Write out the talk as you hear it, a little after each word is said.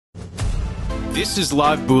This is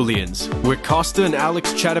Live Booleans, where Costa and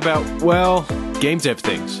Alex chat about, well, game dev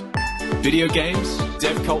things. Video games,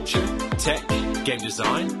 dev culture, tech, game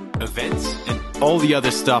design, events, and all the other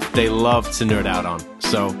stuff they love to nerd out on.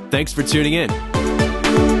 So, thanks for tuning in.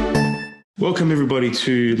 Welcome everybody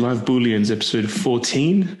to Live Booleans episode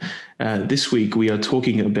 14. This week we are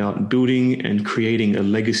talking about building and creating a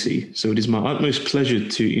legacy. So it is my utmost pleasure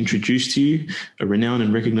to introduce to you a renowned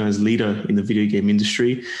and recognized leader in the video game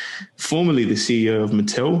industry, formerly the CEO of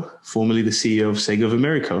Mattel, formerly the CEO of Sega of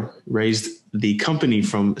America, raised the company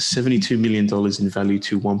from $72 million in value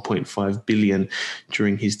to $1.5 billion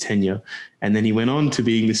during his tenure. And then he went on to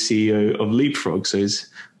being the CEO of Leapfrog. So he's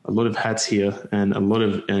a lot of hats here and a lot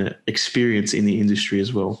of experience in the industry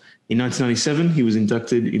as well. In 1997, he was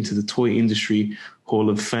inducted into the Toy Industry Hall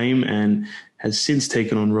of Fame and has since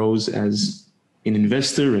taken on roles as an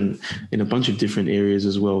investor and in a bunch of different areas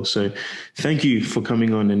as well. So thank you for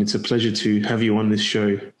coming on, and it's a pleasure to have you on this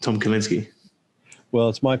show, Tom Kalinske. Well,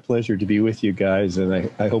 it's my pleasure to be with you guys, and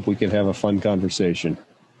I hope we can have a fun conversation.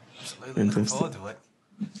 Absolutely. Looking forward to it.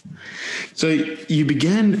 So you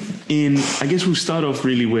began in, I guess we'll start off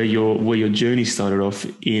really where your journey started off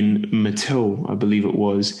in Mattel, I believe it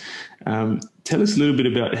was. Tell us a little bit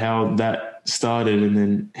about how that started and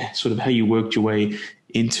then sort of how you worked your way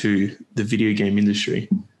into the video game industry.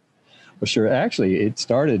 Well, sure. Actually, it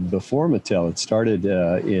started before Mattel. It started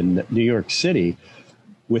in New York City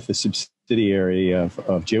with the subsidiary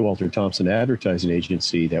of J. Walter Thompson Advertising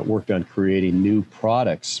Agency that worked on creating new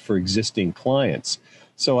products for existing clients.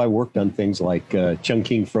 So I worked on things like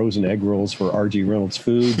chunking frozen egg rolls for R.G. Reynolds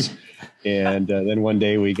Foods. And then one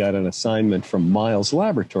day we got an assignment from Miles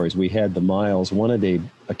Laboratories. We had the Miles One-A-Day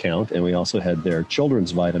account, and we also had their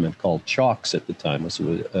children's vitamin called Chalks at the time. This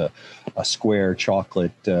was a square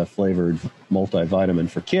chocolate flavored multivitamin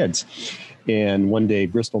for kids. And one day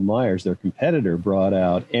Bristol Myers, their competitor, brought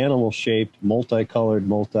out animal-shaped, multicolored,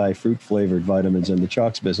 multi-fruit flavored vitamins, and the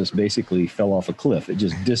Chalks business basically fell off a cliff. It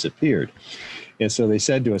just disappeared. And so they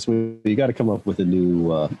said to us, well, you got to come up with a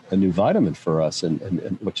new vitamin for us,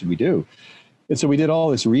 and what should we do? And so we did all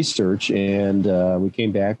this research, and we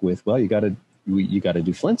came back with, well, you got to do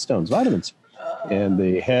Flintstones vitamins. And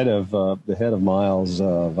the head of Miles'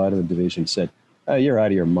 vitamin division said, you're out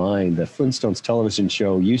of your mind. The Flintstones television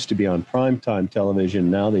show used to be on primetime television.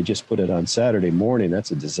 Now they just put it on Saturday morning. That's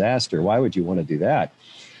a disaster. Why would you want to do that?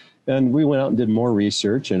 And we went out and did more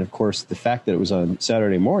research. And of course, the fact that it was on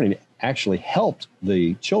Saturday morning actually helped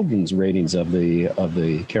the children's ratings of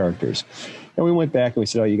the characters. And we went back and we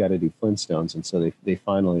said, oh, you got to do Flintstones. And so they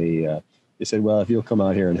finally, they said, well, if you'll come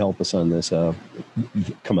out here and help us on this,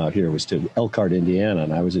 come out here was to Elkhart, Indiana,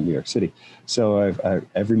 and I was in New York City. So I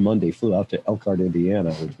every Monday flew out to Elkhart,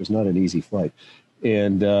 Indiana, which was not an easy flight.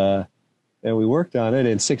 And we worked on it,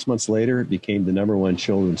 and 6 months later, it became the #1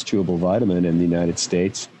 children's chewable vitamin in the United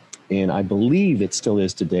States. And I believe it still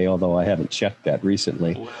is today, although I haven't checked that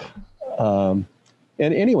recently. And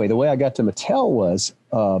anyway, the way I got to Mattel was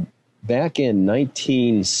back in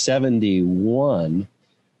 1971,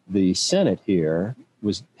 the Senate here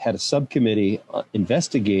had a subcommittee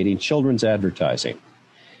investigating children's advertising.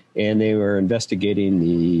 And they were investigating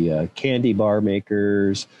the candy bar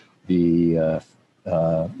makers, the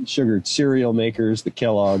sugared cereal makers, the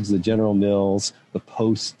Kellogg's, the General Mills, the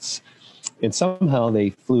Posts. And somehow they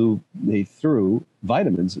threw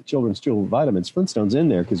vitamins, children's chewable vitamins, Flintstones in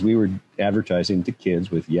there because we were advertising to kids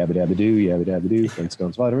with yabba dabba doo,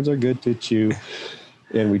 Flintstones vitamins are good to chew.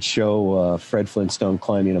 And we'd show Fred Flintstone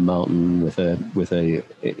climbing a mountain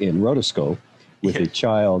in rotoscope with a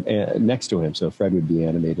child next to him. So Fred would be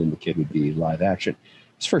animated and the kid would be live action.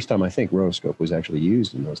 It's the first time I think rotoscope was actually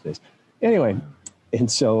used in those days. Anyway, and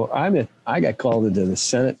so I got called into the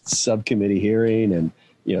Senate subcommittee hearing, and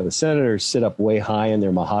the senators sit up way high in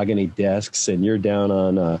their mahogany desks, and you're down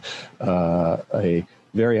on a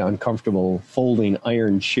very uncomfortable folding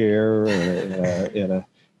iron chair in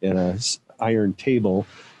a iron table.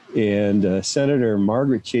 And Senator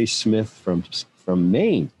Margaret Chase Smith from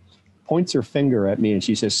Maine points her finger at me and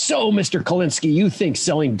she says, "So, Mr. Kalinske, you think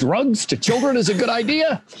selling drugs to children is a good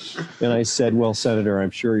idea?" And I said, "Well, Senator,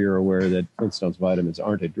 I'm sure you're aware that Flintstones vitamins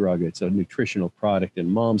aren't a drug. It's a nutritional product,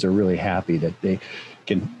 and moms are really happy that they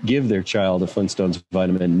can give their child a Flintstones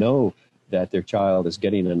vitamin and know that their child is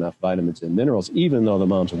getting enough vitamins and minerals, even though the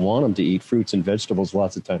moms want them to eat fruits and vegetables.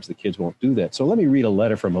 Lots of times the kids won't do that. So let me read a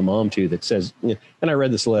letter from a mom to you that says," and I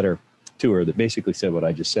read this letter to her that basically said what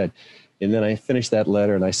I just said. And then I finished that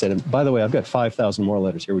letter and I said, "And by the way, I've got 5,000 more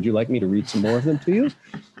letters here. Would you like me to read some more of them to you?"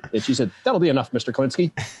 And she said, "That'll be enough, Mr.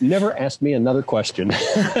 Kalinske." Never asked me another question. So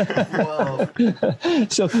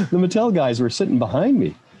the Mattel guys were sitting behind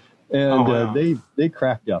me. And wow. they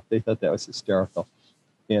cracked up. They thought that was hysterical.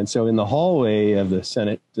 And so in the hallway of the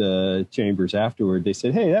Senate chambers afterward, they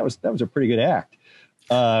said, "Hey, that was a pretty good act.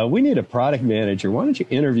 We need a product manager. Why don't you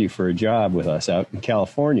interview for a job with us out in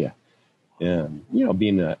California?" And,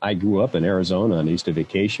 I grew up in Arizona and used to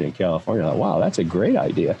vacation in California. I thought, wow, that's a great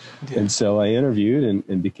idea. Yeah. And so I interviewed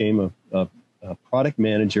and became a product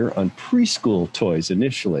manager on preschool toys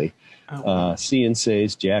initially.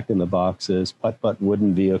 CNCs, Jack in the Boxes, putt-putt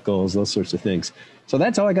wooden vehicles, those sorts of things. So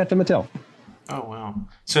that's how I got to Mattel. Oh, wow.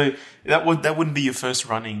 So that wouldn't be your first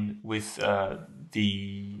run-in with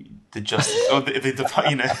the Justice, or the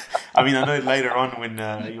I mean, I know later on when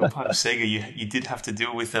you were part of Sega, you did have to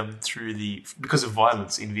deal with them because of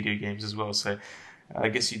violence in video games as well. So I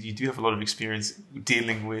guess you do have a lot of experience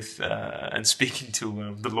dealing with and speaking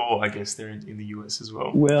to the law, I guess, there in the US as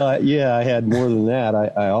well. Well, yeah, I had more than that.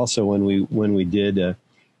 I also, when we did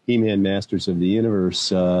He-Man Masters of the Universe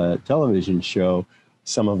television show,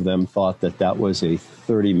 some of them thought that was a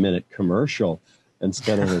 30-minute commercial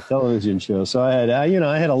instead of a television show. So I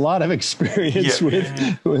had a lot of experience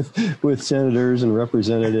with senators and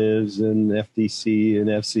representatives and FTC and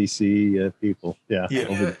FCC people. Yeah.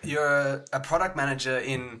 You're a product manager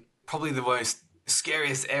in probably the most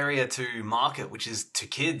scariest area to market, which is to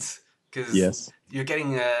kids, because you're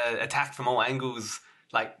getting attacked from all angles.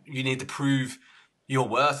 Like, you need to prove your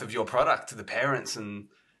worth of your product to the parents, and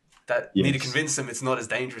that need to convince them it's not as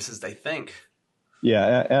dangerous as they think.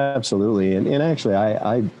 Yeah, absolutely. And actually,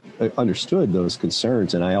 I understood those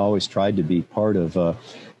concerns, and I always tried to be part of,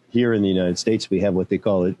 here in the United States, we have what they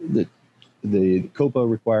call the COPA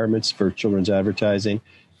requirements for children's advertising.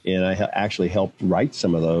 And I actually helped write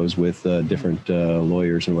some of those with different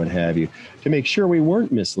lawyers and what have you to make sure we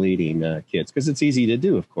weren't misleading kids, because it's easy to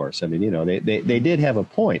do, of course. I mean, they did have a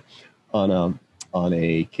point on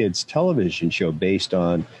a kids' television show based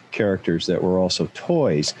on characters that were also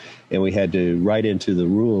toys. And we had to write into the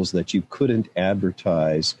rules that you couldn't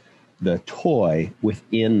advertise the toy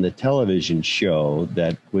within the television show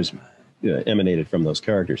that was emanated from those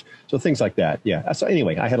characters. So things like that. Yeah. So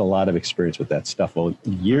anyway, I had a lot of experience with that stuff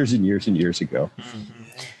years and years and years ago. Mm-hmm.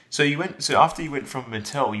 So after you went from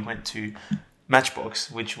Mattel, you went to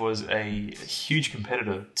Matchbox, which was a huge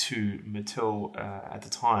competitor to Mattel at the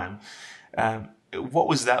time. What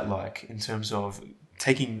was that like in terms of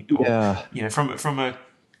taking, from a,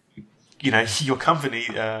 your company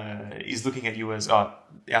is looking at you as, our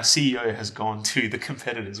CEO has gone to the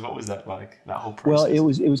competitors. What was that like, that whole process? Well,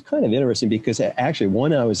 it was kind of interesting because actually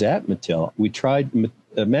when I was at Mattel, we tried,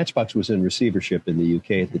 Matchbox was in receivership in the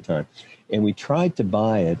UK at the time. And we tried to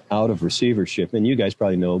buy it out of receivership. And you guys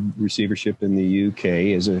probably know receivership in the UK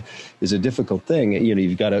is a difficult thing.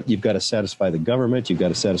 You've got to satisfy the government, you've got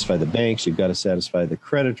to satisfy the banks, you've got to satisfy the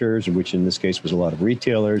creditors, which in this case was a lot of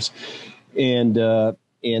retailers. And to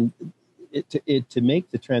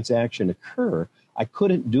make the transaction occur, I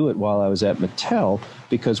couldn't do it while I was at Mattel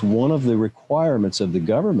because one of the requirements of the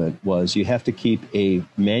government was you have to keep a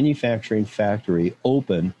manufacturing factory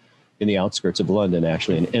open in the outskirts of London,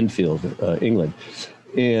 actually, in Enfield, England.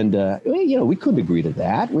 And, we couldn't agree to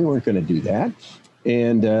that. We weren't going to do that.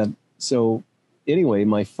 And so anyway,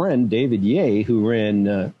 my friend David Ye, who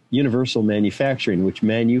ran Universal Manufacturing, which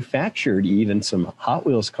manufactured even some Hot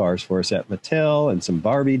Wheels cars for us at Mattel and some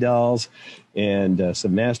Barbie dolls and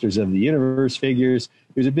some Masters of the Universe figures.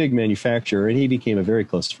 He was a big manufacturer, and he became a very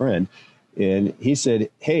close friend. And he said,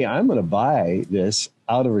 "Hey, I'm going to buy this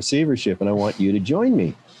out of receivership, and I want you to join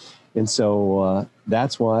me." And so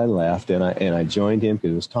that's why I left, and I joined him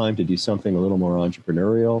because it was time to do something a little more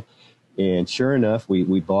entrepreneurial. And sure enough,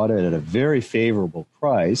 we bought it at a very favorable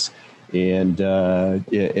price. And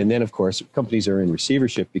then, of course, companies are in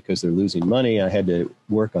receivership because they're losing money. I had to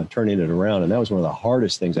work on turning it around, and that was one of the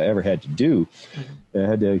hardest things I ever had to do. I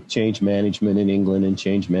had to change management in England and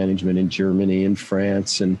change management in Germany and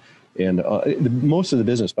France, and most of the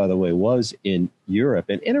business, by the way, was in Europe.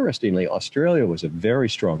 And interestingly, Australia was a very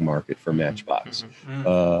strong market for Matchbox,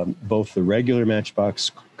 both the regular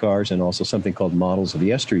Matchbox cars and also something called models of the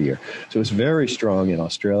yesteryear. So it was very strong in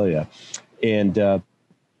Australia. And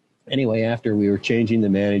anyway, after we were changing the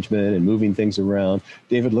management and moving things around,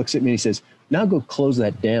 David looks at me and he says, "Now go close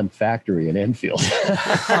that damn factory in Enfield."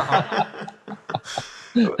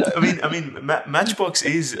 I mean, Matchbox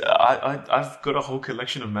is. I've got a whole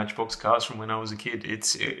collection of Matchbox cars from when I was a kid.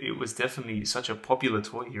 It was definitely such a popular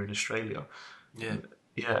toy here in Australia.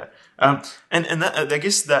 Yeah. And that, I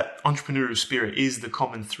guess that entrepreneurial spirit is the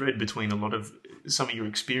common thread between a lot of some of your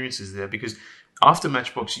experiences there. Because after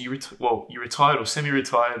Matchbox, you retired or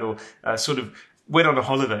semi-retired or sort of went on a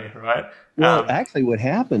holiday, right? Well, actually, what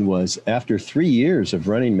happened was after 3 years of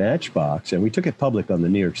running Matchbox, and we took it public on the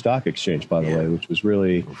New York Stock Exchange, by the way, which was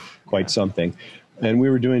really quite something. And we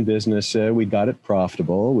were doing business. We got it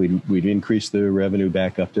profitable. We'd increased the revenue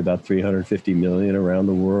back up to about $350 million around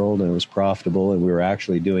the world, and it was profitable. And we were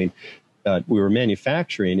actually doing, we were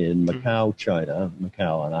manufacturing in Macau, China,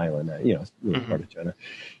 Macau, an island, part of China,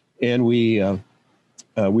 and we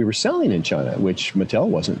were selling in China, which Mattel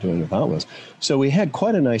wasn't doing if I was. So we had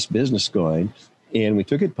quite a nice business going, and we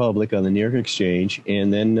took it public on the New York Exchange.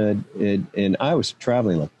 And then and I was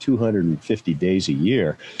traveling like 250 days a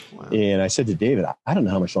year. Wow. And I said to David, I don't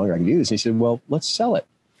know how much longer I can do this. And he said, well, let's sell it.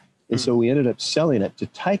 And so we ended up selling it to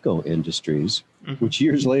Tyco Industries, which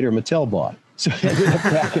years later Mattel bought. So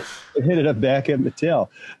it ended up back at Mattel.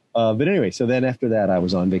 But anyway, so then after that, I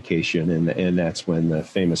was on vacation, and that's when the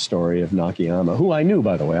famous story of Nakayama, who I knew,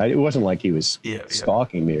 by the way. It wasn't like he was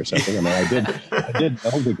stalking me or something. I mean, I did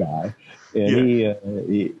know the guy,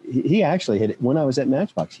 and he actually had, when I was at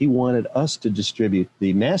Matchbox, he wanted us to distribute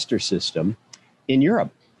the Master System in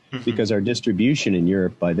Europe because our distribution in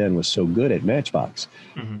Europe by then was so good at Matchbox,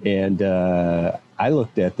 and I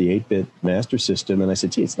looked at the 8-bit Master System and I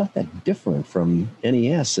said, gee, it's not that different from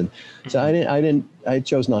NES. And so I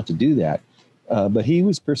chose not to do that. But he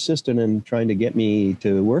was persistent in trying to get me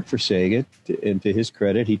to work for Sega. And to his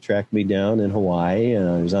credit, he tracked me down in Hawaii, and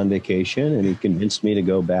I was on vacation, and he convinced me to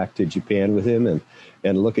go back to Japan with him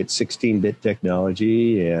and look at 16-bit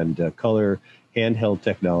technology and color handheld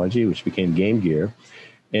technology, which became Game Gear.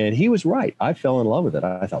 And he was right. I fell in love with it.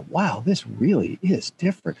 I thought, wow, this really is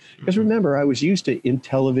different. Because remember, I was used to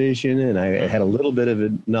Intellivision, and I had a little bit of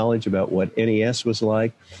a knowledge about what NES was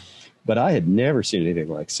like. But I had never seen anything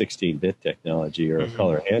like 16-bit technology or a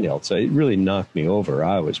color handheld. So it really knocked me over.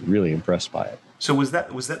 I was really impressed by it. So was that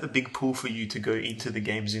the big pull for you to go into the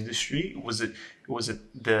games industry? Was it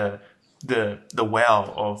the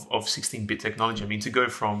wow of 16-bit technology? I mean, to go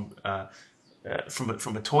from a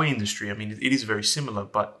toy industry, I mean, it is very similar,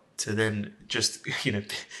 but to then just,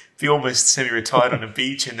 be almost semi-retired on a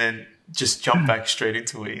beach and then just jump back straight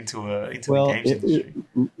into the games industry.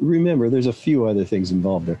 Remember, there's a few other things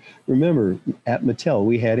involved there. Remember, at Mattel,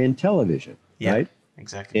 we had Intellivision, right?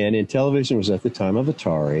 Exactly. And Intellivision was at the time of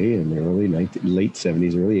Atari in the late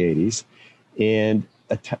 70s, early 80s. And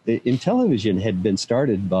Intellivision had been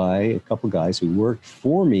started by a couple guys who worked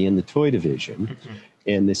for me in the toy division.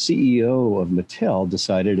 And the CEO of Mattel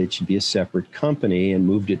decided it should be a separate company and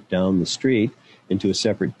moved it down the street into a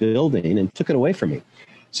separate building and took it away from me.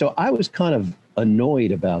 So I was kind of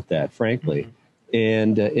annoyed about that, frankly.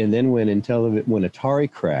 And then when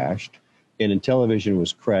Atari crashed, and Intellivision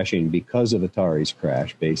was crashing because of Atari's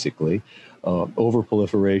crash, basically,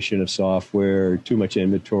 over-proliferation of software, too much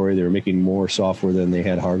inventory. They were making more software than they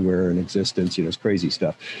had hardware in existence. It's crazy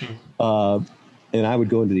stuff. And I would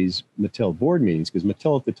go into these Mattel board meetings because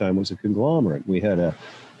Mattel at the time was a conglomerate. We had a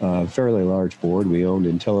fairly large board. We owned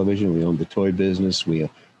Intellivision. We owned the toy business. We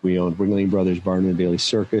owned Ringling Brothers, Barnum and Bailey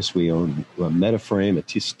Circus. We owned Metaframe, a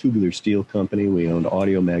tubular steel company. We owned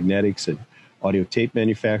Audio Magnetics, an audio tape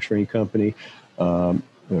manufacturing company.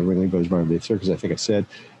 Ringling Brothers, Barnum and Bailey Circus, I think I said.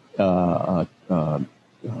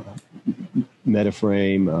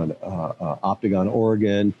 Metaframe, Optagon,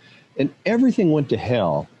 Oregon. And everything went to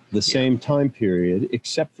hell the same time period,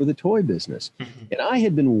 except for the toy business. And I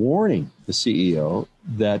had been warning the CEO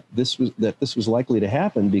that this was likely to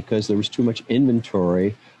happen because there was too much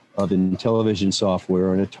inventory of Intellivision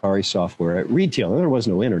software and Atari software at retail. And there was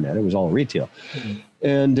no internet; it was all retail.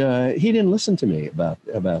 And he didn't listen to me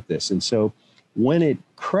about this. And so when it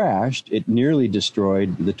crashed, it nearly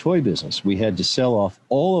destroyed the toy business. We had to sell off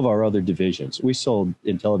all of our other divisions. We sold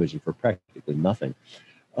Intellivision for practically nothing.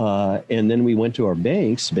 And then we went to our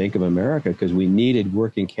banks, Bank of America, because we needed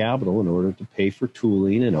working capital in order to pay for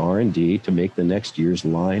tooling and R&D to make the next year's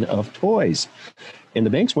line of toys. And the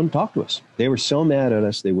banks wouldn't talk to us. They were so mad at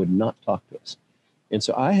us, they would not talk to us. And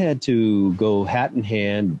so I had to go hat in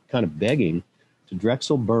hand, kind of begging, to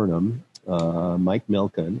Drexel Burnham, Mike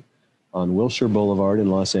Milken, on Wilshire Boulevard in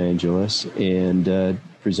Los Angeles, and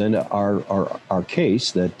present our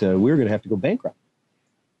case that we were going to have to go bankrupt.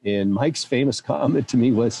 And Mike's famous comment to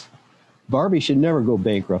me was, Barbie should never go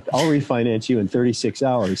bankrupt. I'll refinance you in 36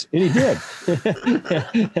 hours. And he did.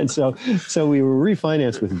 And so we were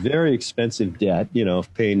refinanced with very expensive debt,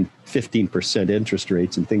 paying 15% interest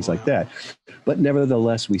rates and things like that. But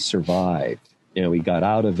nevertheless, we survived. We got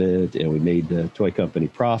out of it, and we made the toy company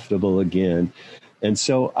profitable again. And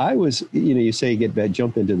so I was, you say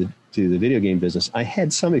jump into the video game business. I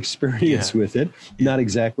had some experience with it, not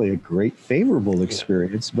exactly a great favorable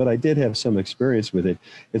experience, but I did have some experience with it.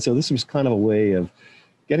 And so this was kind of a way of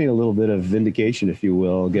getting a little bit of vindication, if you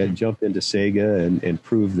will, jump into Sega and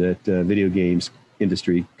prove that video games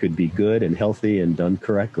industry could be good and healthy and done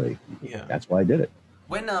correctly. Yeah. That's why I did it.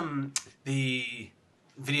 When the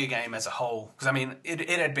video game as a whole, because I mean, it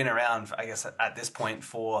had been around, I guess, at this point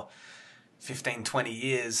for 15, 20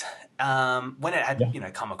 years. When it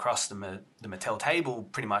had, come across the Mattel table,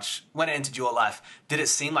 pretty much when it entered your life, did it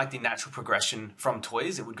seem like the natural progression from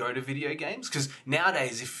toys, it would go to video games? Because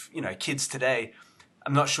nowadays, if, kids today,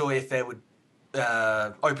 I'm not sure if they would,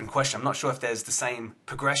 open question, I'm not sure if there's the same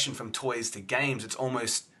progression from toys to games. It's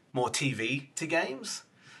almost more TV to games.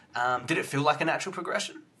 Did it feel like a natural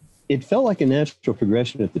progression? It felt like a natural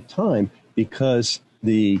progression at the time because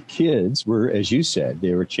the kids were, as you said,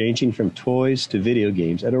 they were changing from toys to video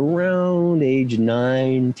games at around age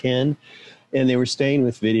 9, 10, and they were staying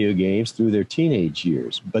with video games through their teenage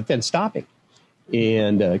years, but then stopping.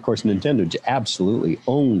 And, of course, Nintendo absolutely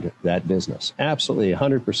owned that business. Absolutely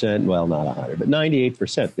 100%, well, not 100, but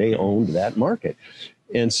 98%. They owned that market.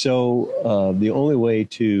 And so the only way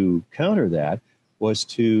to counter that was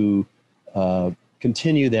to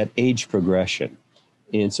continue that age progression.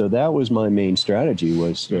 And so that was my main strategy,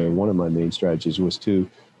 one of my main strategies was to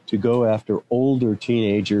go after older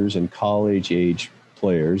teenagers and college-age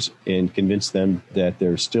players and convince them that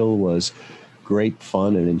there still was great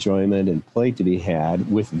fun and enjoyment and play to be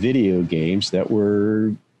had with video games that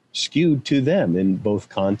were skewed to them in both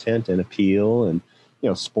content and appeal and,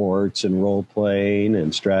 sports and role-playing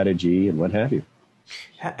and strategy and what have you.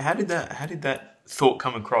 How did that thought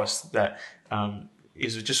come across that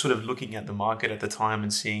is it just sort of looking at the market at the time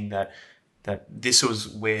and seeing that this was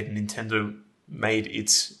where Nintendo made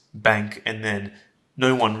its bank, and then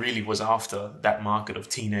no one really was after that market of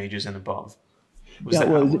teenagers and above?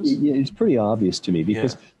 It's pretty obvious to me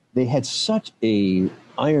because they had such a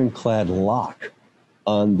ironclad lock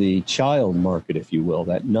on the child market, if you will,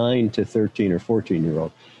 that 9 to 13 or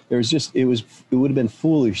 14-year-old. It would have been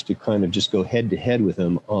foolish to kind of just go head to head with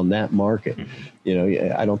them on that market.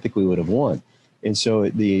 I don't think we would have won. And so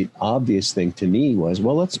the obvious thing to me was,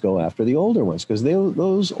 well, let's go after the older ones because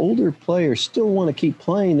those older players still want to keep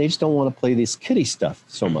playing. They just don't want to play this kiddie stuff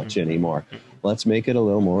so much anymore. Let's make it a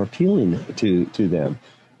little more appealing to them.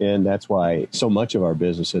 And that's why so much of our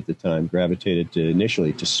business at the time gravitated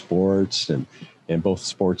initially to sports and both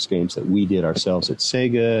sports games that we did ourselves at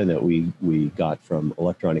Sega and that we got from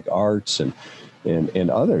Electronic Arts and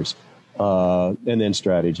others. And then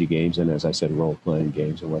strategy games, and as I said, role-playing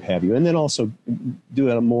games and what have you. And then also do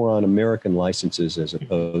it more on American licenses as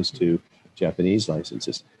opposed to Japanese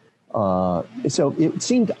licenses. So it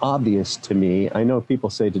seemed obvious to me. I know people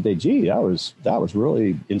say today, gee, that was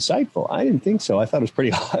really insightful. I didn't think so. I thought it was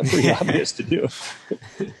pretty obvious to do.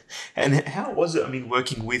 And how was it,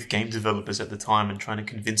 working with game developers at the time and trying to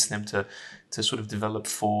convince them to sort of develop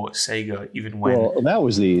for Sega even when... Well, that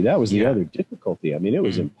was the other difficulty. It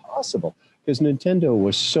was impossible because Nintendo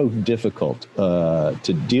was so difficult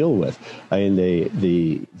to deal with.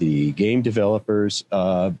 The game developers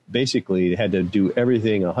basically had to do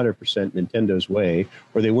everything 100% Nintendo's way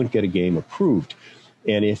or they wouldn't get a game approved.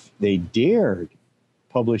 And if they dared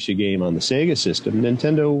publish a game on the Sega system,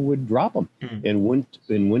 Nintendo would drop them and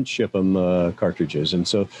wouldn't ship them cartridges. And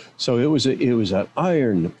so it was an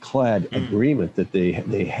ironclad agreement that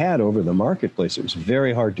they had over the marketplace. It was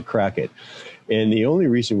very hard to crack it. And the only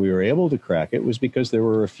reason we were able to crack it was because there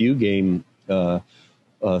were a few game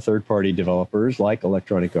third-party developers like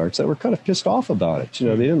Electronic Arts that were kind of pissed off about it.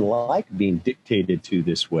 They didn't like being dictated to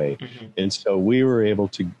this way. And so we were able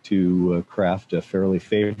to craft a fairly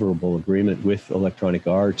favorable agreement with Electronic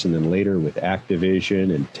Arts and then later with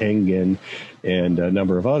Activision and Tengen and a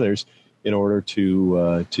number of others in order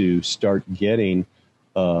to start getting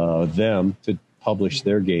them to publish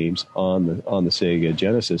their games on the Sega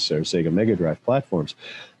Genesis or Sega Mega Drive platforms.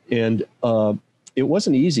 And it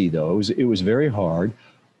wasn't easy, though. It was very hard.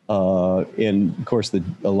 And, of course,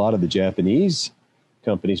 a lot of the Japanese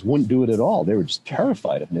companies wouldn't do it at all. They were just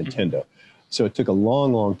terrified of Nintendo. So it took a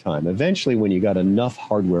long, long time. Eventually, when you got enough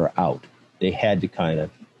hardware out, they had to kind of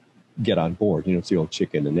get on board. It's the old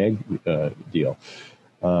chicken and egg deal.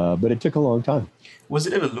 But it took a long time. Was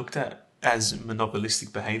it ever looked at as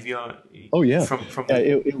monopolistic behavior? Oh, yeah.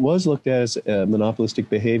 It was looked at as monopolistic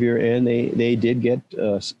behavior, and they did get...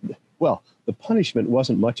 the punishment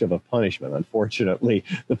wasn't much of a punishment, unfortunately.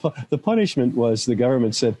 The punishment was the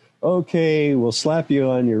government said, okay, we'll slap you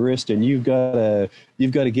on your wrist, and you've got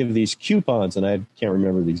to give these coupons, and I can't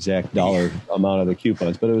remember the exact dollar amount of the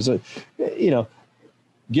coupons, but it was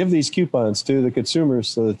give these coupons to the consumers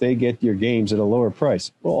so that they get your games at a lower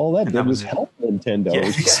price. Well, all that did was help Nintendo. Yeah,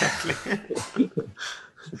 exactly.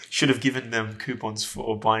 Should have given them coupons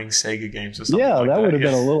for buying Sega games or something. Yeah, that would have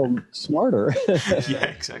been a little smarter. Yeah,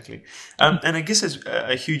 exactly. And I guess as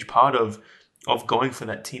a huge part of going for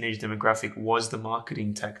that teenage demographic was the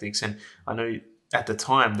marketing tactics. And I know at the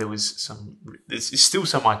time there's still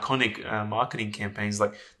some iconic marketing campaigns,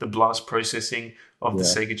 like the blast processing of the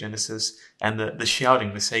Sega Genesis and the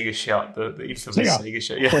shouting, the Sega shout, the infamous Sega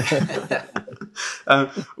shout. Yeah.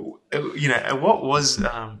 And what was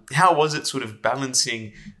how was it sort of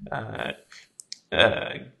balancing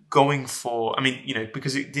going for? I mean,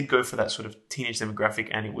 because it did go for that sort of teenage demographic,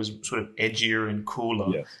 and it was sort of edgier and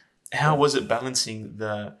cooler. Yes. How was it balancing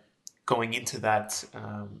going into that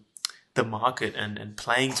the market and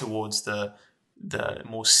playing towards the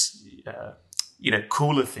more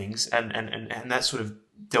cooler things and that sort of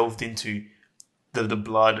delved into the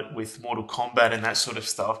blood with Mortal Kombat and that sort of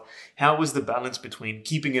stuff? How was the balance between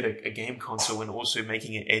keeping it a game console and also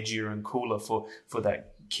making it edgier and cooler for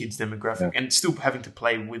that kids demographic, and still having to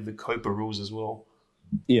play with the COPA rules as well?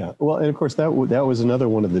 Yeah, well, and of course that was another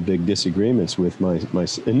one of the big disagreements with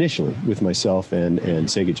initially with myself and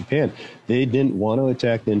Sega Japan. They didn't want to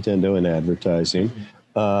attack Nintendo in advertising.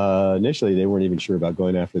 Initially, they weren't even sure about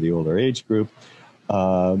going after the older age group,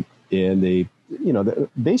 and they,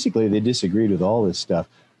 basically they disagreed with all this stuff.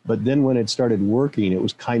 But then when it started working, it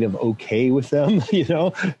was kind of okay with them,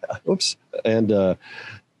 Oops, and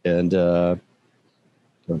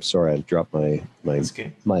I'm sorry, I dropped my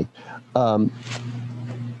mic.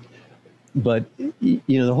 But,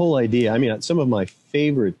 the whole idea, I mean, some of my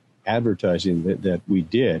favorite advertising that we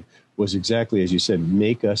did was exactly, as you said,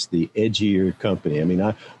 make us the edgier company. I mean,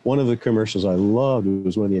 one of the commercials I loved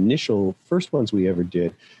was one of the first ones we ever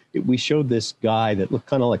did. We showed this guy that looked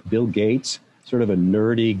kind of like Bill Gates, sort of a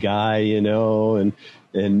nerdy guy, and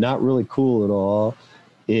not really cool at all.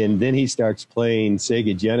 And then he starts playing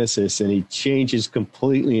Sega Genesis, and he changes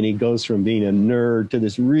completely, and he goes from being a nerd to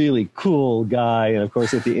this really cool guy. And of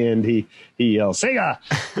course, at the end, he yells Sega.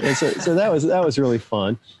 And so that was really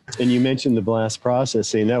fun. And you mentioned the blast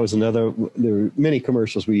processing. That was another. There were many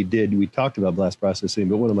commercials we did. We talked about blast processing,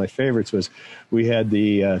 but one of my favorites was we had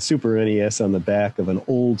the Super NES on the back of an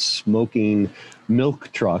old smoking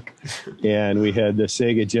milk truck, and we had the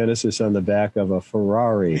Sega Genesis on the back of a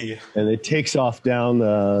Ferrari, and it takes off down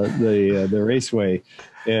the raceway.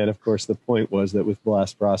 And of course, the point was that with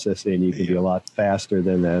blast processing, you can be a lot faster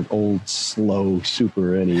than that old slow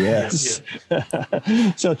Super NES.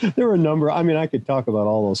 So there were a number. I mean, I could talk about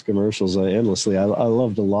all those commercials endlessly. I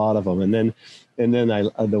loved a lot of them. And then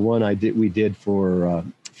the one we did for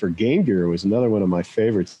Game Gear was another one of my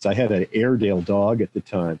favorites. I had an Airedale dog at the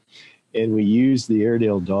time, and we used the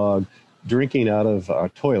Airedale dog drinking out of a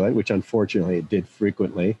toilet, which unfortunately it did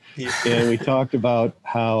frequently. Yeah. And we talked about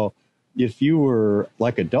how if you were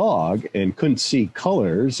like a dog and couldn't see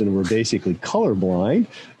colors and were basically colorblind,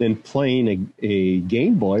 then playing a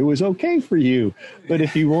Game Boy was okay for you. But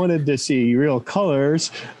if you wanted to see real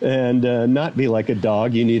colors and not be like a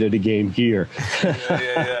dog, you needed a Game Gear.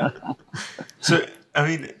 Yeah. So, I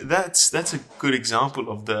mean, that's a good example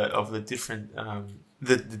of the different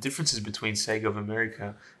the differences between Sega of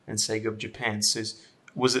America and Sega of Japan. So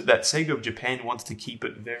was it that Sega of Japan wanted to keep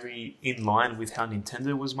it very in line with how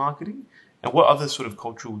Nintendo was marketing? And what other sort of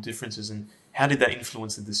cultural differences, and how did that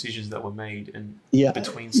influence the decisions that were made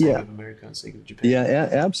between Sega of America and Sega of Japan? Yeah,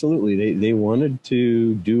 absolutely. They wanted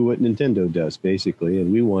to do what Nintendo does, basically,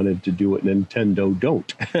 and we wanted to do what Nintendo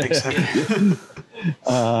don't. Exactly.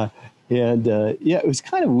 It was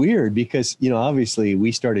kind of weird because, obviously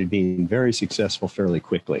we started being very successful fairly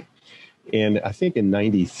quickly. And I think in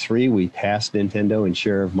 '93, we passed Nintendo in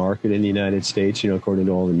share of market in the United States, according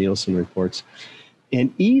to all the Nielsen reports.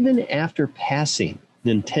 And even after passing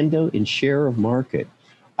Nintendo in share of market,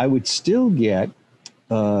 I would still get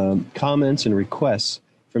comments and requests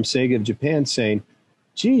from Sega of Japan saying,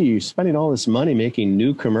 gee, you're spending all this money making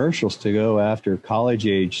new commercials to go after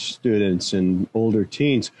college-age students and older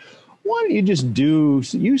teens. Why don't you just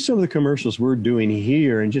use some of the commercials we're doing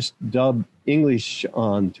here and just dub English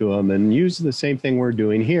onto them and use the same thing we're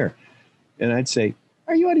doing here? And I'd say,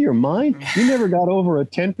 are you out of your mind? You never got over a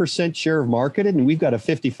 10% share of market, and we've got a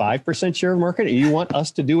 55% share of market, and you want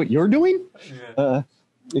us to do what you're doing? Yeah.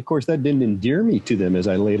 Of course, that didn't endear me to them, as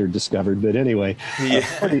I later discovered. But anyway,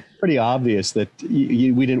 pretty obvious that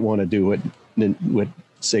we didn't want to do what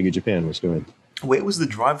Sega Japan was doing. Where was the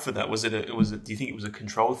drive for that? Was it? Do you think it was a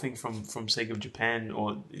control thing from Sega of Japan,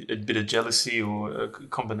 or a bit of jealousy, or a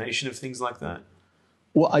combination of things like that?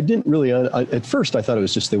 Well, I didn't really. At first, I thought it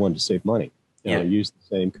was just they wanted to save money. Use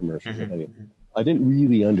the same commercial. I didn't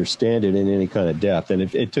really understand it in any kind of depth, and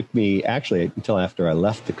it took me actually until after I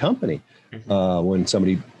left the company when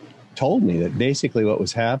somebody told me that basically what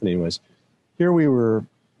was happening was here we were.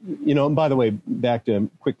 And by the way, back to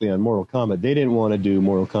quickly on Mortal Kombat, they didn't want to do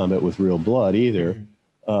Mortal Kombat with real blood either,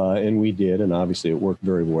 and we did, and obviously it worked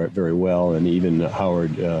very, very well. And even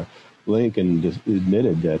Howard Lincoln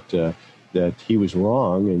admitted that he was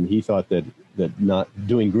wrong, and he thought that not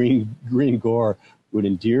doing green gore would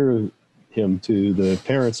endear him to the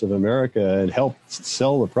parents of America and help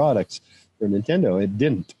sell the products for Nintendo. It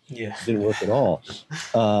didn't. Yeah, it didn't work at all.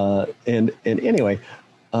 And anyway.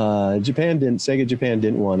 Sega Japan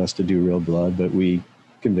didn't want us to do real blood, but we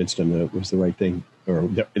convinced them that it was the right thing, or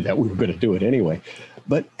that we were going to do it anyway.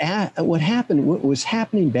 But what was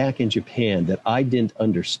happening back in Japan that I didn't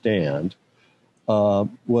understand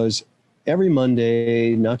was every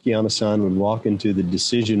Monday, Nakayama-san would walk into the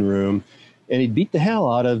decision room and he'd beat the hell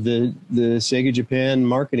out of the Sega Japan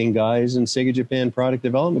marketing guys and Sega Japan product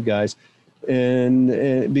development guys.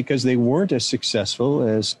 And because they weren't as successful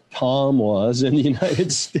as Tom was in the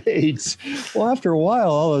United States. Well, after a while,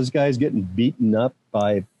 all those guys getting beaten up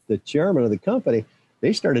by the chairman of the company,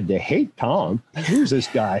 they started to hate Tom. Who's this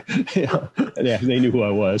guy? Yeah, they knew who I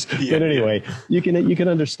was. Yeah, but anyway, you can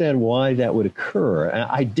understand why that would occur.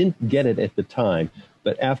 I didn't get it at the time,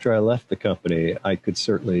 but after I left the company, I could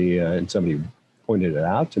certainly, and somebody pointed it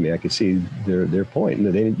out to me, I could see their point.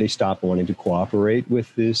 And they stopped wanting to cooperate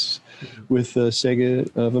with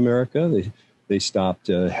Sega of America. They stopped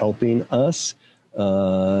helping us.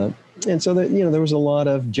 And so that, there was a lot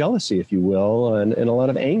of jealousy, if you will, and a lot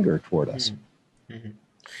of anger toward us. Mm-hmm.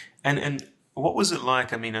 And what was it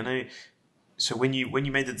like? I mean, I know. So when you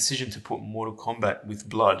made the decision to put Mortal Kombat with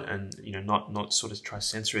blood and not sort of try to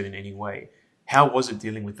censor it in any way, how was it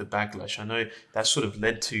dealing with the backlash? I know that sort of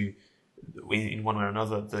led to, in one way or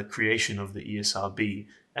another, the creation of the ESRB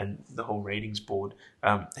and the whole ratings board.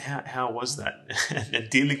 How was that? And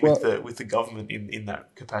dealing with the government in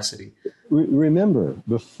that capacity? Remember,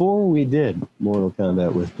 before we did Mortal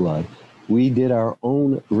Kombat with blood, we did our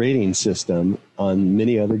own rating system on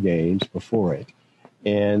many other games before it.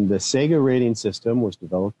 And the Sega rating system was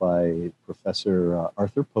developed by Professor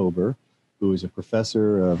Arthur Pober, who is a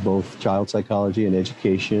professor of both child psychology and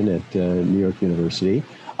education at New York University.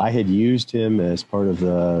 I had used him as part of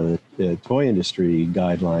the toy industry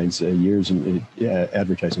guidelines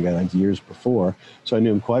advertising guidelines years before, so I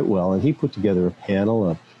knew him quite well. And he put together a panel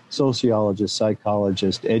of sociologists,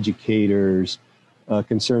 psychologists, educators,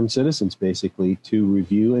 concerned citizens, basically, to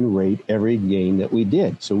review and rate every game that we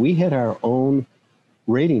did. So we had our own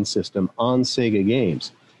rating system on Sega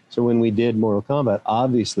games. So when we did Mortal Kombat,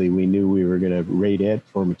 obviously we knew we were going to rate it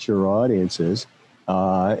for mature audiences,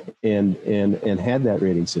 and had that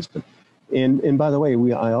rating system. And by the way,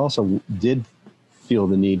 I also did feel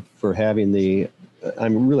the need for having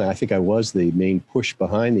I think I was the main push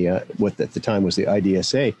behind what at the time was the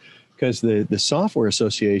IDSA, because the software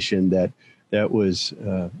association that was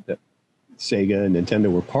that Sega and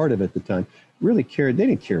Nintendo were part of at the time really cared. They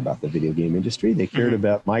didn't care about the video game industry. They cared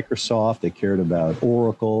about Microsoft. They cared about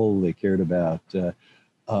Oracle. They cared about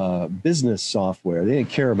business software. They didn't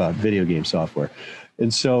care about video game software.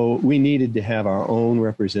 And so we needed to have our own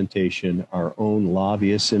representation, our own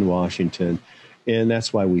lobbyists in Washington. And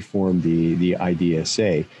that's why we formed the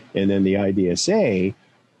IDSA. And then the IDSA,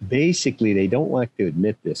 basically, they don't like to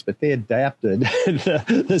admit this, but they adapted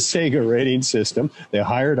the Sega rating system. They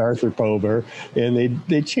hired Arthur Pober, and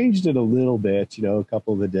they changed it a little bit. A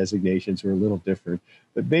couple of the designations were a little different.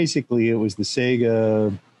 But basically, it was the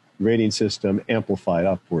Sega rating system amplified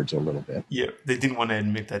upwards a little bit. Yeah, they didn't want to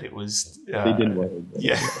admit that it was... they didn't want to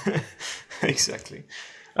admit it. Exactly.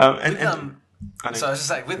 So I was just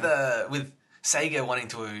saying, with Sega wanting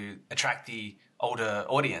to attract the older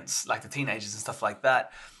audience, like the teenagers and stuff like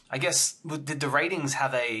that, I guess, did the ratings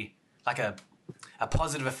have a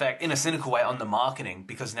positive effect in a cynical way on the marketing?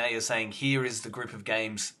 Because now you're saying, here is the group of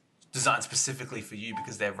games designed specifically for you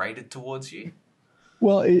because they're rated towards you?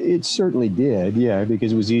 Well, it certainly did, yeah,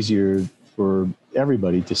 because it was easier for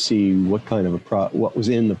everybody to see what kind of what was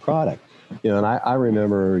in the product. And I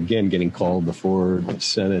remember, again, getting called before the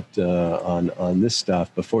Senate on this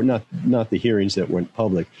stuff, before not the hearings that went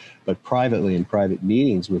public, but privately in private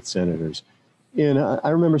meetings with senators. And I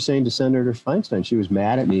remember saying to Senator Feinstein, she was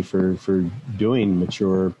mad at me for doing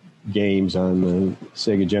mature games on the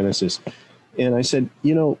Sega Genesis. And I said,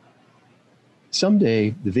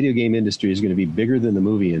 someday the video game industry is going to be bigger than the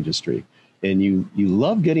movie industry. And you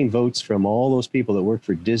love getting votes from all those people that work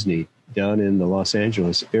for Disney down in the Los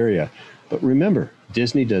Angeles area. But remember,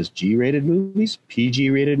 Disney does G-rated movies,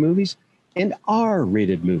 PG-rated movies, and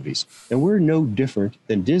R-rated movies. And we're no different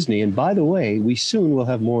than Disney. And by the way, we soon will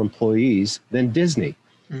have more employees than Disney.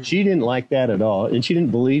 She didn't like that at all, and she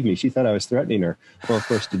didn't believe me. She thought I was threatening her. Well, of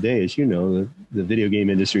course, today, as you know, the video game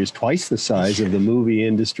industry is twice the size of the movie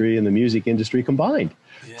industry and the music industry combined.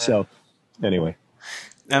 Yeah. So, anyway.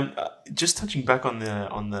 Just touching back on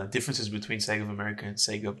the differences between Sega of America and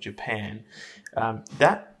Sega of Japan,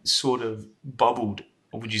 that sort of bubbled,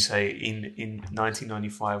 would you say, in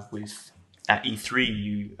 1995 with, at E3,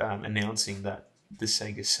 you announcing that the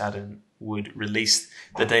Sega Saturn would release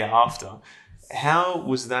the day after. How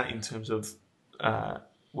was that in terms of,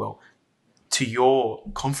 to your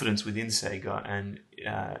confidence within Sega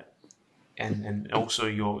and also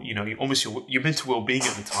your mental well-being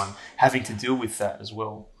at the time, having to deal with that as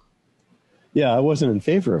well? Yeah, I wasn't in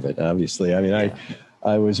favor of it, obviously. I mean,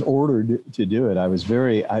 I was ordered to do it. I was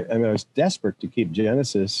I was desperate to keep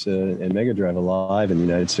Genesis and Mega Drive alive in the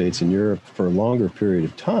United States and Europe for a longer period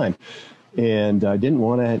of time. And I didn't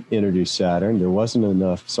want to introduce Saturn. There wasn't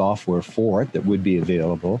enough software for it that would be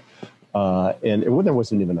available. And there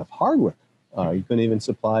wasn't even enough hardware. You couldn't even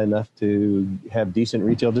supply enough to have decent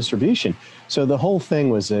retail distribution. So the whole thing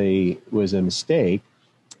was a mistake.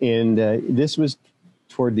 And this was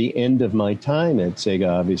toward the end of my time at Sega,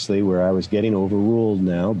 obviously, where I was getting overruled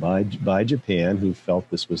now by Japan, who felt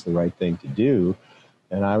this was the right thing to do.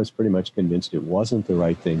 And I was pretty much convinced it wasn't the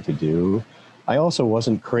right thing to do. I also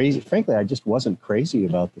wasn't crazy. Frankly, I just wasn't crazy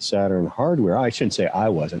about the Saturn hardware. I shouldn't say I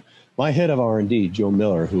wasn't. My head of R&D, Joe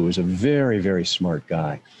Miller, who was a very, very smart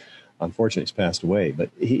guy, unfortunately he's passed away,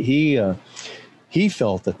 but he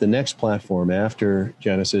felt that the next platform after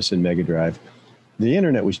Genesis and Mega Drive, the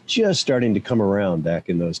internet was just starting to come around back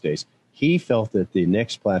in those days. He felt that the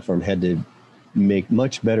next platform had to make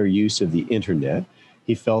much better use of the internet.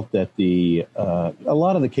 He felt that a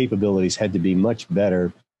lot of the capabilities had to be much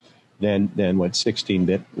better than what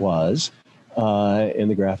 16-bit was, and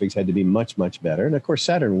the graphics had to be much, much better. And of course,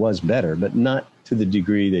 Saturn was better, but not to the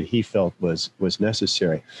degree that he felt was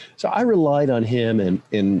necessary. So I relied on him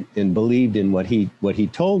and believed in what he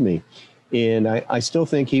told me, and I still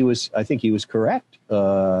think he was correct.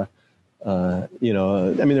 I mean,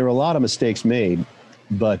 there were a lot of mistakes made,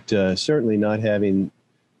 but certainly not having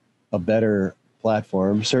a better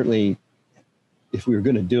platform. Certainly, if we were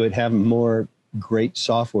going to do it, have more great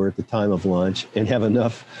software at the time of launch and have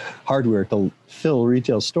enough hardware to fill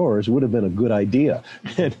retail stores would have been a good idea.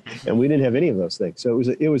 And we didn't have any of those things. So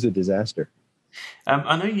it was a disaster.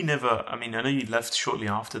 I know you left shortly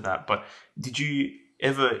after that, but did you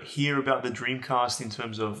ever hear about the Dreamcast in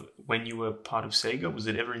terms of when you were part of Sega? Was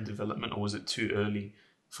it ever in development, or was it too early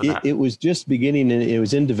for that? It was just beginning, and it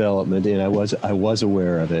was in development, and I was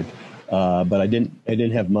aware of it. But I didn't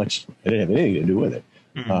have anything to do with it.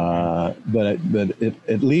 Mm-hmm. But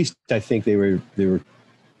at least I think they were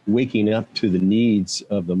waking up to the needs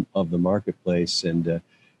of the marketplace, and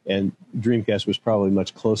Dreamcast was probably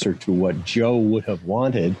much closer to what Joe would have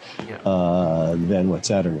wanted than what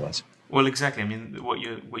Saturn was. Well, exactly. I mean, what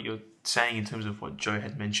you're saying in terms of what Joe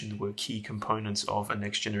had mentioned were key components of a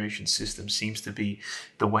next generation system seems to be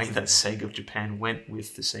the way that Sega of Japan went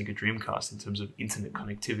with the Sega Dreamcast in terms of internet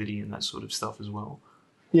connectivity and that sort of stuff as well.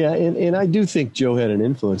 Yeah, and I do think Joe had an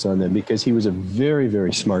influence on them because he was a very,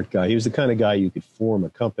 very smart guy. He was the kind of guy you could form a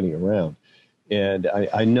company around. And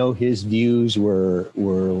I know his views were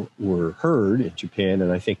heard in Japan,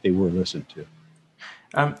 and I think they were listened to.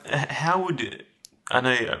 I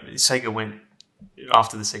know Sega went,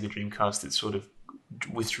 after the Sega Dreamcast, it sort of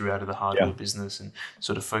withdrew out of the hardware business and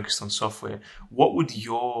sort of focused on software. What would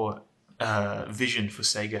your vision for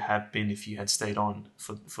Sega have been if you had stayed on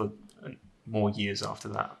for more years after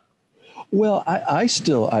that? Well,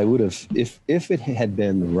 I would have, if it had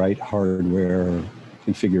been the right hardware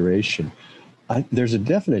configuration, there's a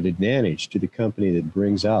definite advantage to the company that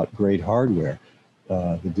brings out great hardware.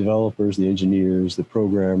 The developers, the engineers, the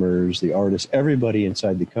programmers, the artists, everybody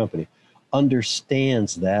inside the company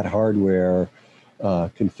understands that hardware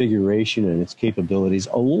configuration and its capabilities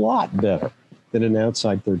a lot better than an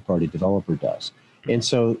outside third-party developer does. And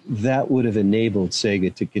so that would have enabled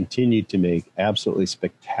Sega to continue to make absolutely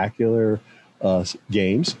spectacular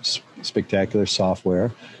games, spectacular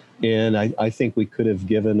software. And I think we could have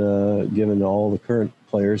given all the current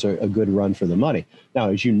players a good run for the money.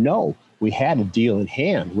 Now, as you know, we had a deal in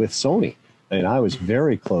hand with Sony. And I was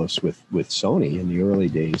very close with Sony in the early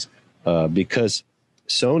days because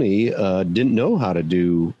Sony didn't know how to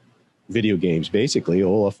do video games, basically.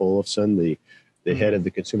 Olaf Olafsson, the head of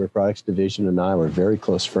the consumer products division, and I were very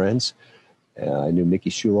close friends. I knew Mickey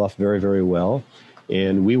Shuloff very, very well.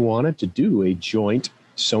 And we wanted to do a joint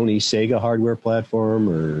Sony-Sega hardware platform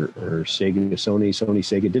or Sega-Sony,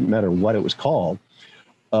 Sony-Sega. It didn't matter what it was called.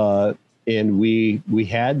 And we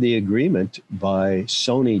had the agreement by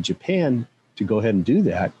Sony Japan to go ahead and do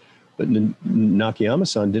that. But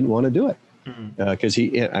Nakayama-san didn't want to do it. Because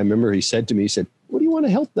I remember he said to me, he said, "What do you want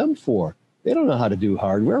to help them for? They don't know how to do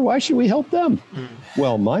hardware. Why should we help them?"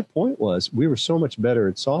 Well, my point was we were so much better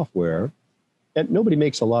at software, and nobody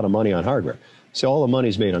makes a lot of money on hardware. So all the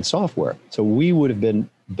money's made on software. So we would have been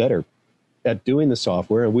better at doing the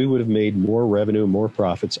software, and we would have made more revenue, more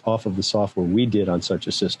profits off of the software we did on such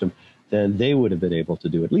a system than they would have been able to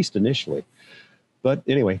do, at least initially. But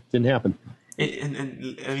anyway, didn't happen.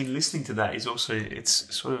 And I mean, listening to that is also,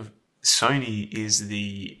 it's sort of, Sony is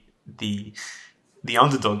the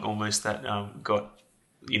underdog almost that got,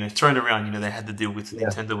 thrown around. They had the deal with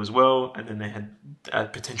Nintendo as well, and then they had a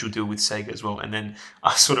potential deal with Sega as well. And then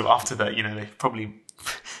sort of after that, they probably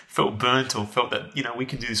felt burnt or felt that, we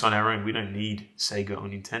can do this on our own. We don't need Sega or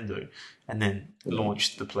Nintendo. And then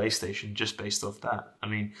launched the PlayStation just based off that. I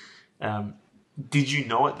mean, did you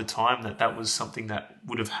know at the time that that was something that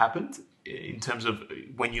would have happened in terms of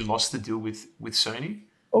when you lost the deal with Sony?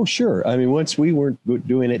 Oh, sure. I mean, once we weren't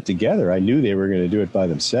doing it together, I knew they were going to do it by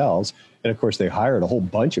themselves. And of course, they hired a whole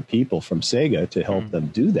bunch of people from Sega to help them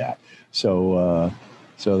do that. So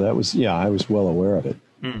that was, I was well aware of it.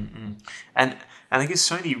 And I guess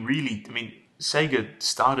Sony really, Sega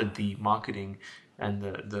started the marketing and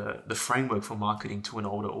the framework for marketing to an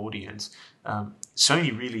older audience.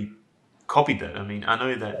 Sony really copied that. I mean, I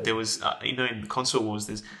know that there was, in the console wars,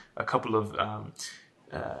 there's a couple of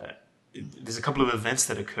events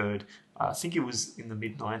that occurred. I think it was in the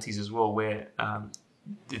mid-90s as well, where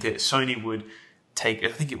Sony would take, I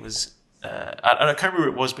think it was, I can't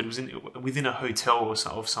remember what it was, but it was within a hotel or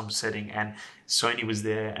of some setting, and Sony was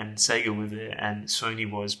there and Sega was there, and Sony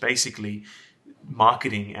was basically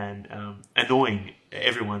marketing and annoying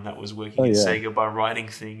everyone that was working at Sega by writing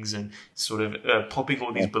things and sort of popping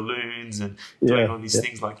all these balloons and doing all these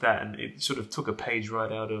things like that, and it sort of took a page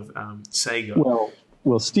right out of Sega.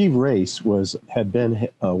 Well, Steve Race had been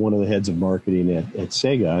one of the heads of marketing at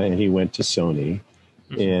Sega, and he went to Sony,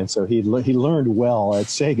 and so he learned well at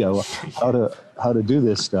Sega how to do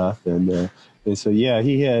this stuff, and so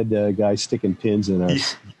he had guys sticking pins in our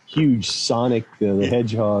huge Sonic the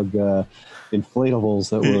Hedgehog inflatables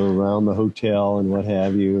that were around the hotel and what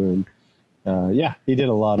have you, and he did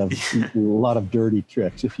a lot of dirty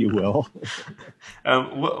tricks, if you will.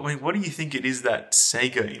 What do you think it is that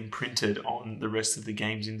Sega imprinted on the rest of the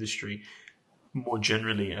games industry more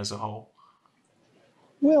generally as a whole?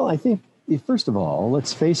 Well, I think, first of all,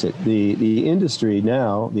 let's face it, the industry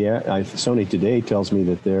now, Sony today tells me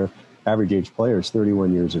that their average age player is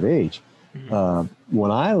 31 years of age.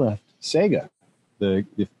 When I left Sega, the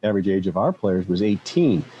average age of our players was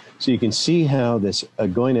 18. So you can see how this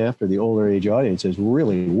going after the older age audience has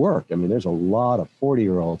really worked. I mean, there's a lot of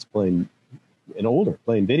 40-year-olds playing and older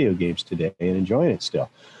playing video games today and enjoying it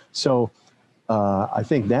still. So I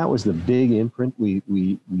think that was the big imprint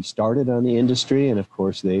we started on the industry, and of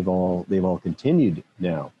course they've all continued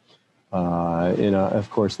now.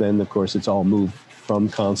 Of course it's all moved from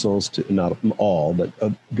consoles to, not all, but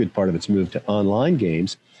a good part of it's moved to online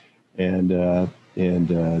games, and the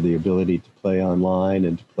ability to play online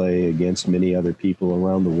and to play against many other people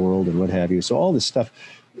around the world and what have you. So all this stuff,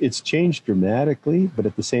 it's changed dramatically, but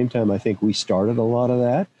at the same time, I think we started a lot of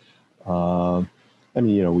that.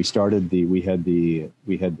 We had the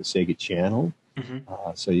Sega Channel,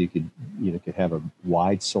 so you could have a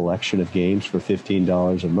wide selection of games for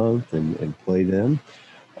 $15 a month and play them.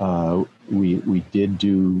 We did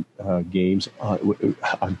do games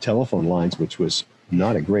on telephone lines, which was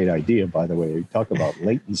not a great idea, by the way. Talk about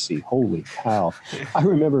latency. Holy cow. I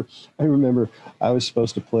remember I was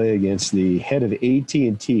supposed to play against the head of AT&T,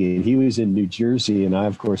 and he was in New Jersey, and I,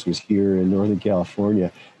 of course, was here in Northern California.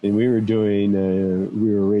 And we were racing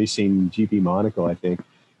GP Monaco, I think.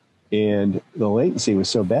 And the latency was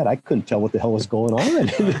so bad, I couldn't tell what the hell was going on in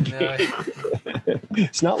the game.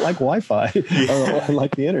 It's not like Wi-Fi or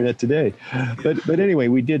like the internet today. But anyway,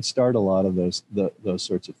 we did start a lot of those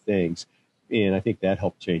sorts of things. And I think that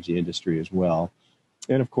helped change the industry as well.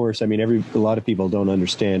 And of course, a lot of people don't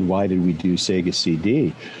understand, why did we do Sega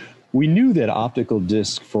CD? We knew that optical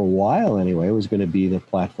disc, for a while anyway, was going to be the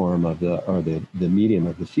platform the medium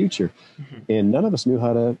of the future. And none of us knew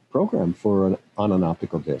how to program on an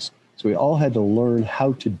optical disc. So we all had to learn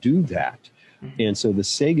how to do that. And so the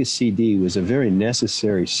Sega CD was a very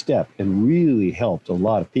necessary step and really helped a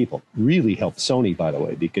lot of people. Really helped Sony, by the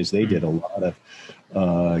way, because they did a lot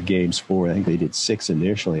of games for, I think they did 6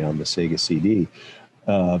 initially on the Sega CD.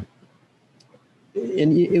 And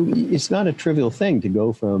it's not a trivial thing to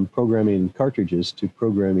go from programming cartridges to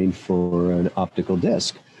programming for an optical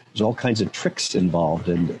disc. There's all kinds of tricks involved,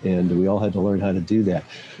 and we all had to learn how to do that.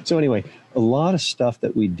 So anyway, a lot of stuff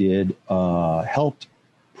that we did helped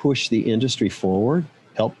push the industry forward,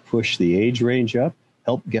 helped push the age range up,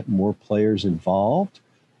 helped get more players involved.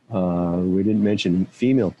 We didn't mention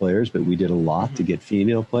female players, but we did a lot to get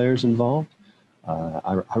female players involved.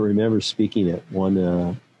 I remember speaking at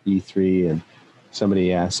one E3, and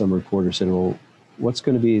somebody asked, some reporter said, well, what's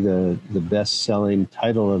going to be the best-selling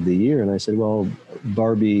title of the year? And I said, well,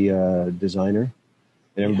 Barbie Designer.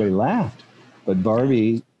 And everybody laughed. But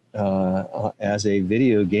Barbie, as a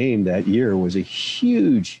video game that year, was a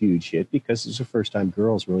huge, huge hit because it's the first time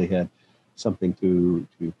girls really had something to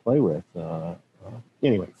play with.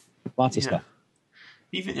 Anyway, lots of stuff.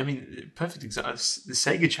 Even, I mean, perfect example, the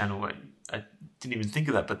Sega Channel, I didn't even think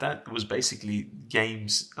of that, but that was basically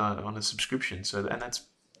games on a subscription. So, and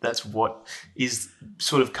that's what is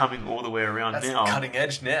sort of coming all the way around now. Cutting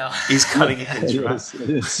edge now. Is cutting edge, right? It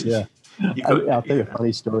is, yeah. I'll tell you a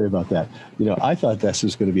funny story about that. You know, I thought this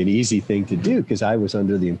was going to be an easy thing to do because I was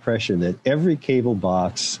under the impression that every cable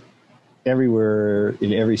box everywhere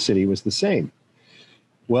in every city was the same.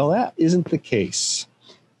 Well, that isn't the case.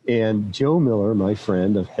 And Joe Miller, my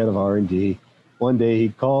friend, head of R&D, one day he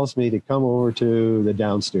calls me to come over to the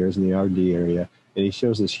downstairs in the R&D area, and he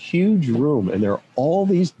shows this huge room, and there are all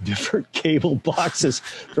these different cable boxes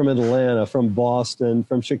from Atlanta, from Boston,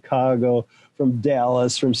 from Chicago, from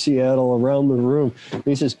Dallas, from Seattle, around the room. And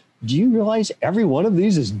he says, do you realize every one of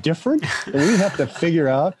these is different? And we have to figure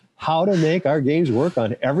out how to make our games work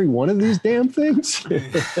on every one of these damn things.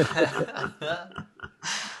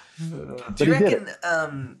 Do you reckon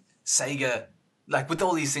Sega, like with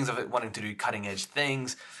all these things of it wanting to do cutting edge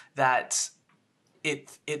things, that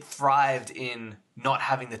it thrived in not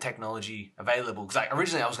having the technology available? Because like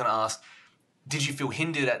originally I was going to ask, did you feel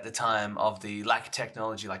hindered at the time of the lack of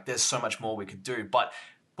technology? Like there's so much more we could do, but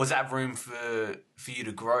was that room for you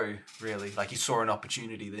to grow, really? Like you saw an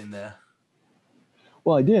opportunity in there?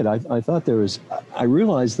 Well, I did. I thought there was, I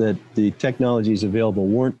realized that the technologies available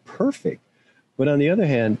weren't perfect. But on the other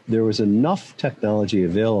hand, there was enough technology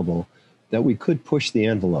available that we could push the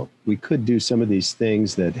envelope. We could do some of these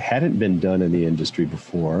things that hadn't been done in the industry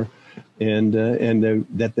before, and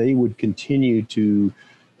that they would continue to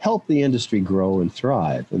help the industry grow and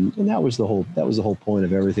thrive. And that was the whole point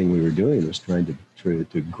of everything we were doing, was trying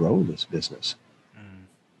to grow this business.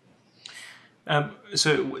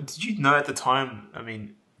 So did you know at the time, I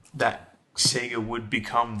mean, that Sega would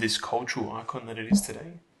become this cultural icon that it is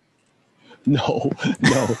today? No,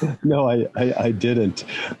 I didn't.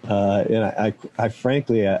 And I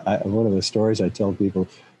frankly, one of the stories I tell people,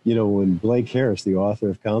 you know, when Blake Harris, the author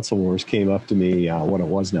of Console Wars, came up to me, what it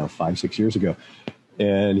was now, 5-6 years ago,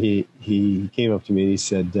 and he came up to me and he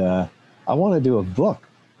said, I want to do a book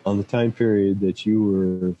on the time period that you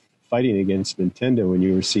were fighting against Nintendo when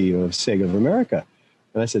you were CEO of Sega of America.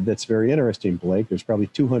 And I said, that's very interesting, Blake. There's probably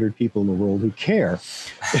 200 people in the world who care.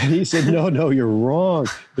 And he said, no, you're wrong.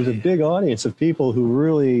 There's a big audience of people who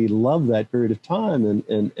really love that period of time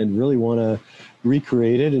and really want to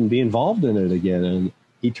recreate it and be involved in it again. And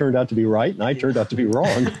he turned out to be right, and I turned out to be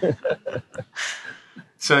wrong.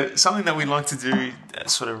 So something that we'd like to do,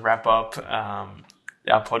 sort of wrap up our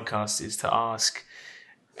podcast, is to ask,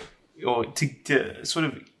 or to sort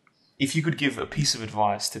of, if you could give a piece of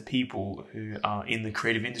advice to people who are in the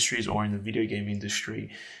creative industries or in the video game industry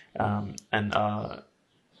and are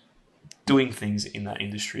doing things in that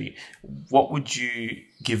industry, what would you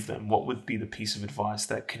give them? What would be the piece of advice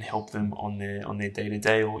that can help them on their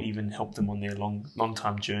day-to-day, or even help them on their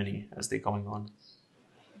long-time journey as they're going on?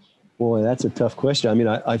 Boy, that's a tough question. I mean,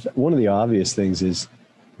 one of the obvious things is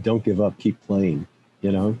don't give up, keep playing.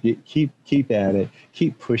 You know, keep at it,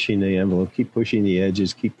 keep pushing the envelope, keep pushing the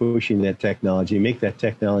edges, keep pushing that technology, make that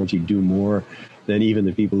technology do more than even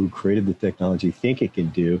the people who created the technology think it can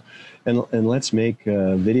do. And let's make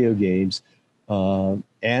video games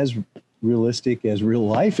as realistic as real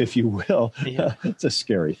life, if you will. Yeah. It's a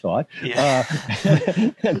scary thought. Yeah.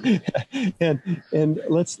 And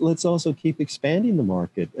let's also keep expanding the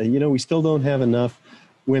market. You know, we still don't have enough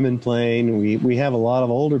women playing. We have a lot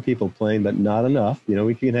of older people playing, but not enough. You know,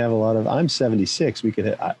 we can have a lot of, I'm 76. We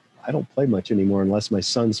could I don't play much anymore unless my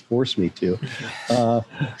sons force me to.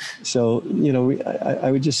 So, you know,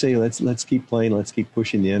 I would just say, let's keep playing. Let's keep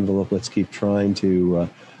pushing the envelope. Let's keep trying to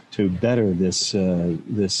to better this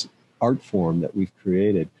art form that we've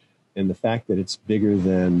created. And the fact that it's bigger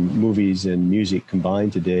than movies and music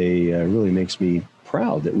combined today really makes me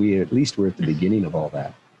proud that we at least were at the beginning of all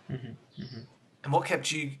that. Mm-hmm. Mm-hmm. And what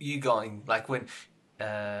kept you going? Like when,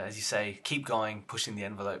 as you say, keep going, pushing the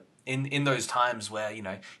envelope. In those times where, you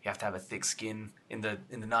know, you have to have a thick skin in the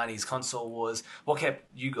 90s console wars, what kept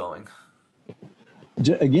you going?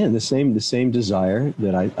 Again, the same desire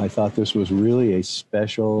that I thought this was really a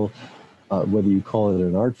special, whether you call it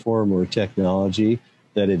an art form or a technology,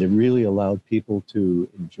 that it really allowed people to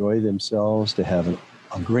enjoy themselves, to have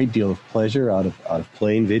a great deal of pleasure out of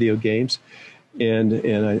playing video games. And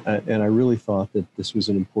I really thought that this was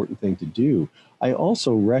an important thing to do. I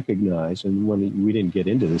also recognize, and when we didn't get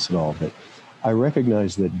into this at all, but I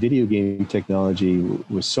recognize that video game technology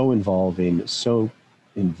was so involving, so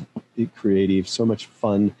creative, so much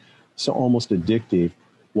fun, so almost addictive.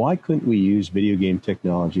 Why couldn't we use video game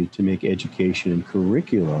technology to make education and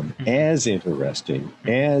curriculum as interesting,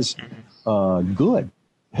 as good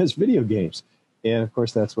as video games? And of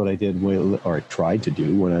course, that's what I did, or I tried to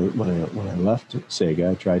do when I left Sega.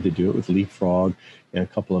 I tried to do it with Leapfrog and a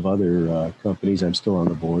couple of other companies. I'm still on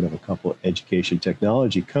the board of a couple of education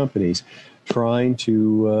technology companies, trying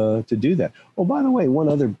to do that. Oh, by the way, one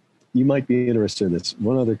other, you might be interested in this.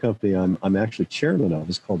 One other company I'm actually chairman of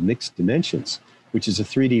is called Mixed Dimensions, which is a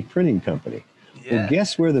 3D printing company. Yeah. Well,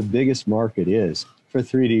 guess where the biggest market is for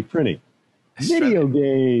 3D printing? Video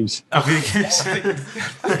games. Because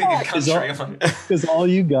all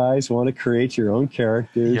you guys want to create your own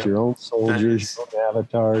characters, your own soldiers, your own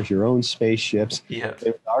avatars, your own spaceships. Yeah.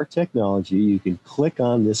 With our technology, you can click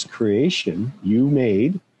on this creation you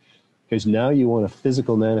made, because now you want a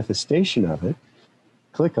physical manifestation of it.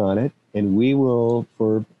 Click on it, and we will,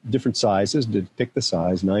 for different sizes, to pick the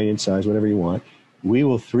size, 9-inch size, whatever you want, we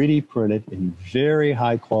will 3D print it in very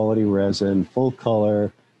high quality resin, full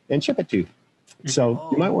color, and ship it to you. So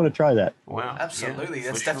you might want to try that. Wow. Absolutely. Yeah,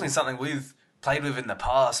 that's definitely something we've played with in the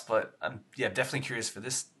past, but I'm definitely curious for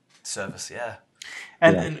this service. Yeah.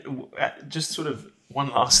 And just sort of one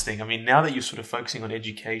last thing. I mean, now that you're sort of focusing on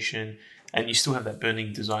education and you still have that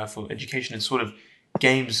burning desire for education and sort of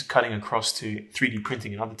games cutting across to 3D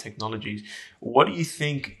printing and other technologies, what do you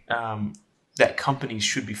think that companies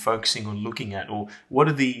should be focusing on looking at, or what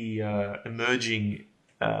are the emerging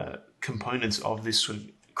components of this sort of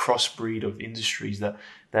crossbreed of industries that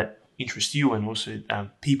interest you, and also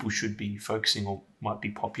people should be focusing or might be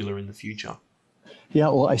popular in the future? Yeah,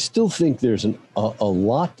 well, I still think there's a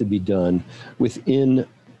lot to be done within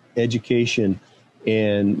education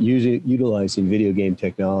and utilizing video game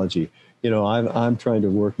technology. You know, I'm trying to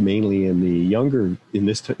work mainly in the younger,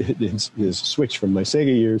 this switch from my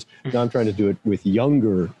Sega years. Now I'm trying to do it with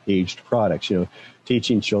younger aged products, you know,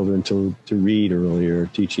 teaching children to read earlier,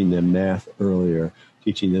 teaching them math earlier,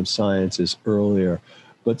 teaching them sciences earlier.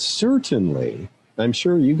 But certainly, I'm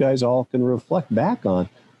sure you guys all can reflect back on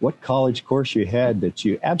what college course you had that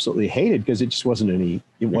you absolutely hated because it just wasn't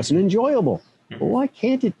enjoyable. Well, why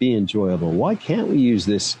can't it be enjoyable? Why can't we use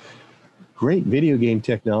this great video game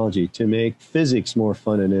technology to make physics more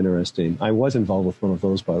fun and interesting? I was involved with one of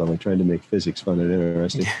those, by the way, trying to make physics fun and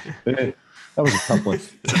interesting. But that was a tough one.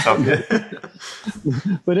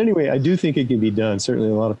 But anyway, I do think it can be done. Certainly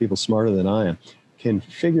a lot of people smarter than I am can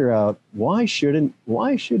figure out why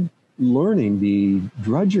should learning be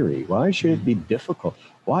drudgery? Why should it be difficult?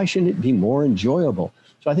 Why shouldn't it be more enjoyable?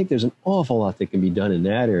 So I think there's an awful lot that can be done in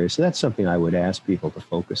that area. So that's something I would ask people to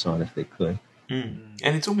focus on if they could. And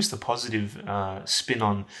it's almost a positive spin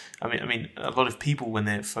on. I mean, a lot of people, when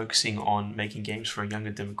they're focusing on making games for a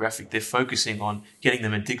younger demographic, they're focusing on getting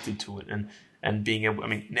them addicted to it and being able. I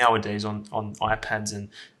mean, nowadays on iPads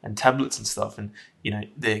and tablets and stuff, and you know,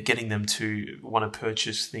 they're getting them to want to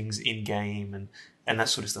purchase things in game and that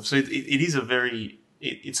sort of stuff. So it is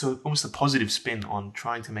it's almost a positive spin on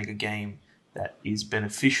trying to make a game that is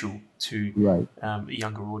beneficial to a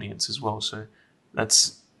younger audience as well. So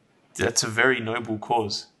that's a very noble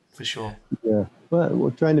cause for sure. Yeah, well,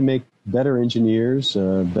 we're trying to make better engineers,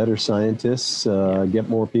 better scientists, get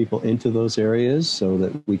more people into those areas so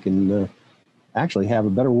that we can actually have a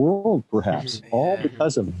better world, perhaps. All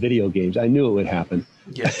because of video games. I knew it would happen.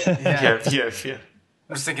 Yeah. I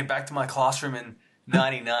was thinking back to my classroom in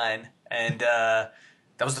 '99, and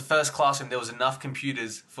that was the first classroom. There was enough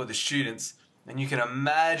computers for the students. And you can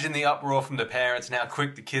imagine the uproar from the parents and how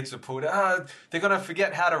quick the kids were pulled. Oh, they're going to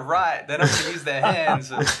forget how to write. They're not going to use their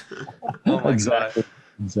hands. Oh, my God.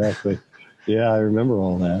 Exactly. Yeah, I remember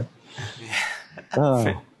all that. Yeah.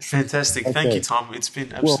 Fantastic. Okay. Thank you, Tom. It's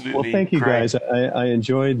been absolutely well thank you, great. guys. I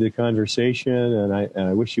enjoyed the conversation, and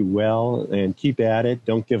I wish you well, and keep at it.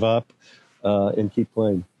 Don't give up, and keep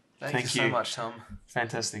playing. Thank you so much, Tom.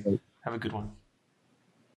 Fantastic. Have a good one.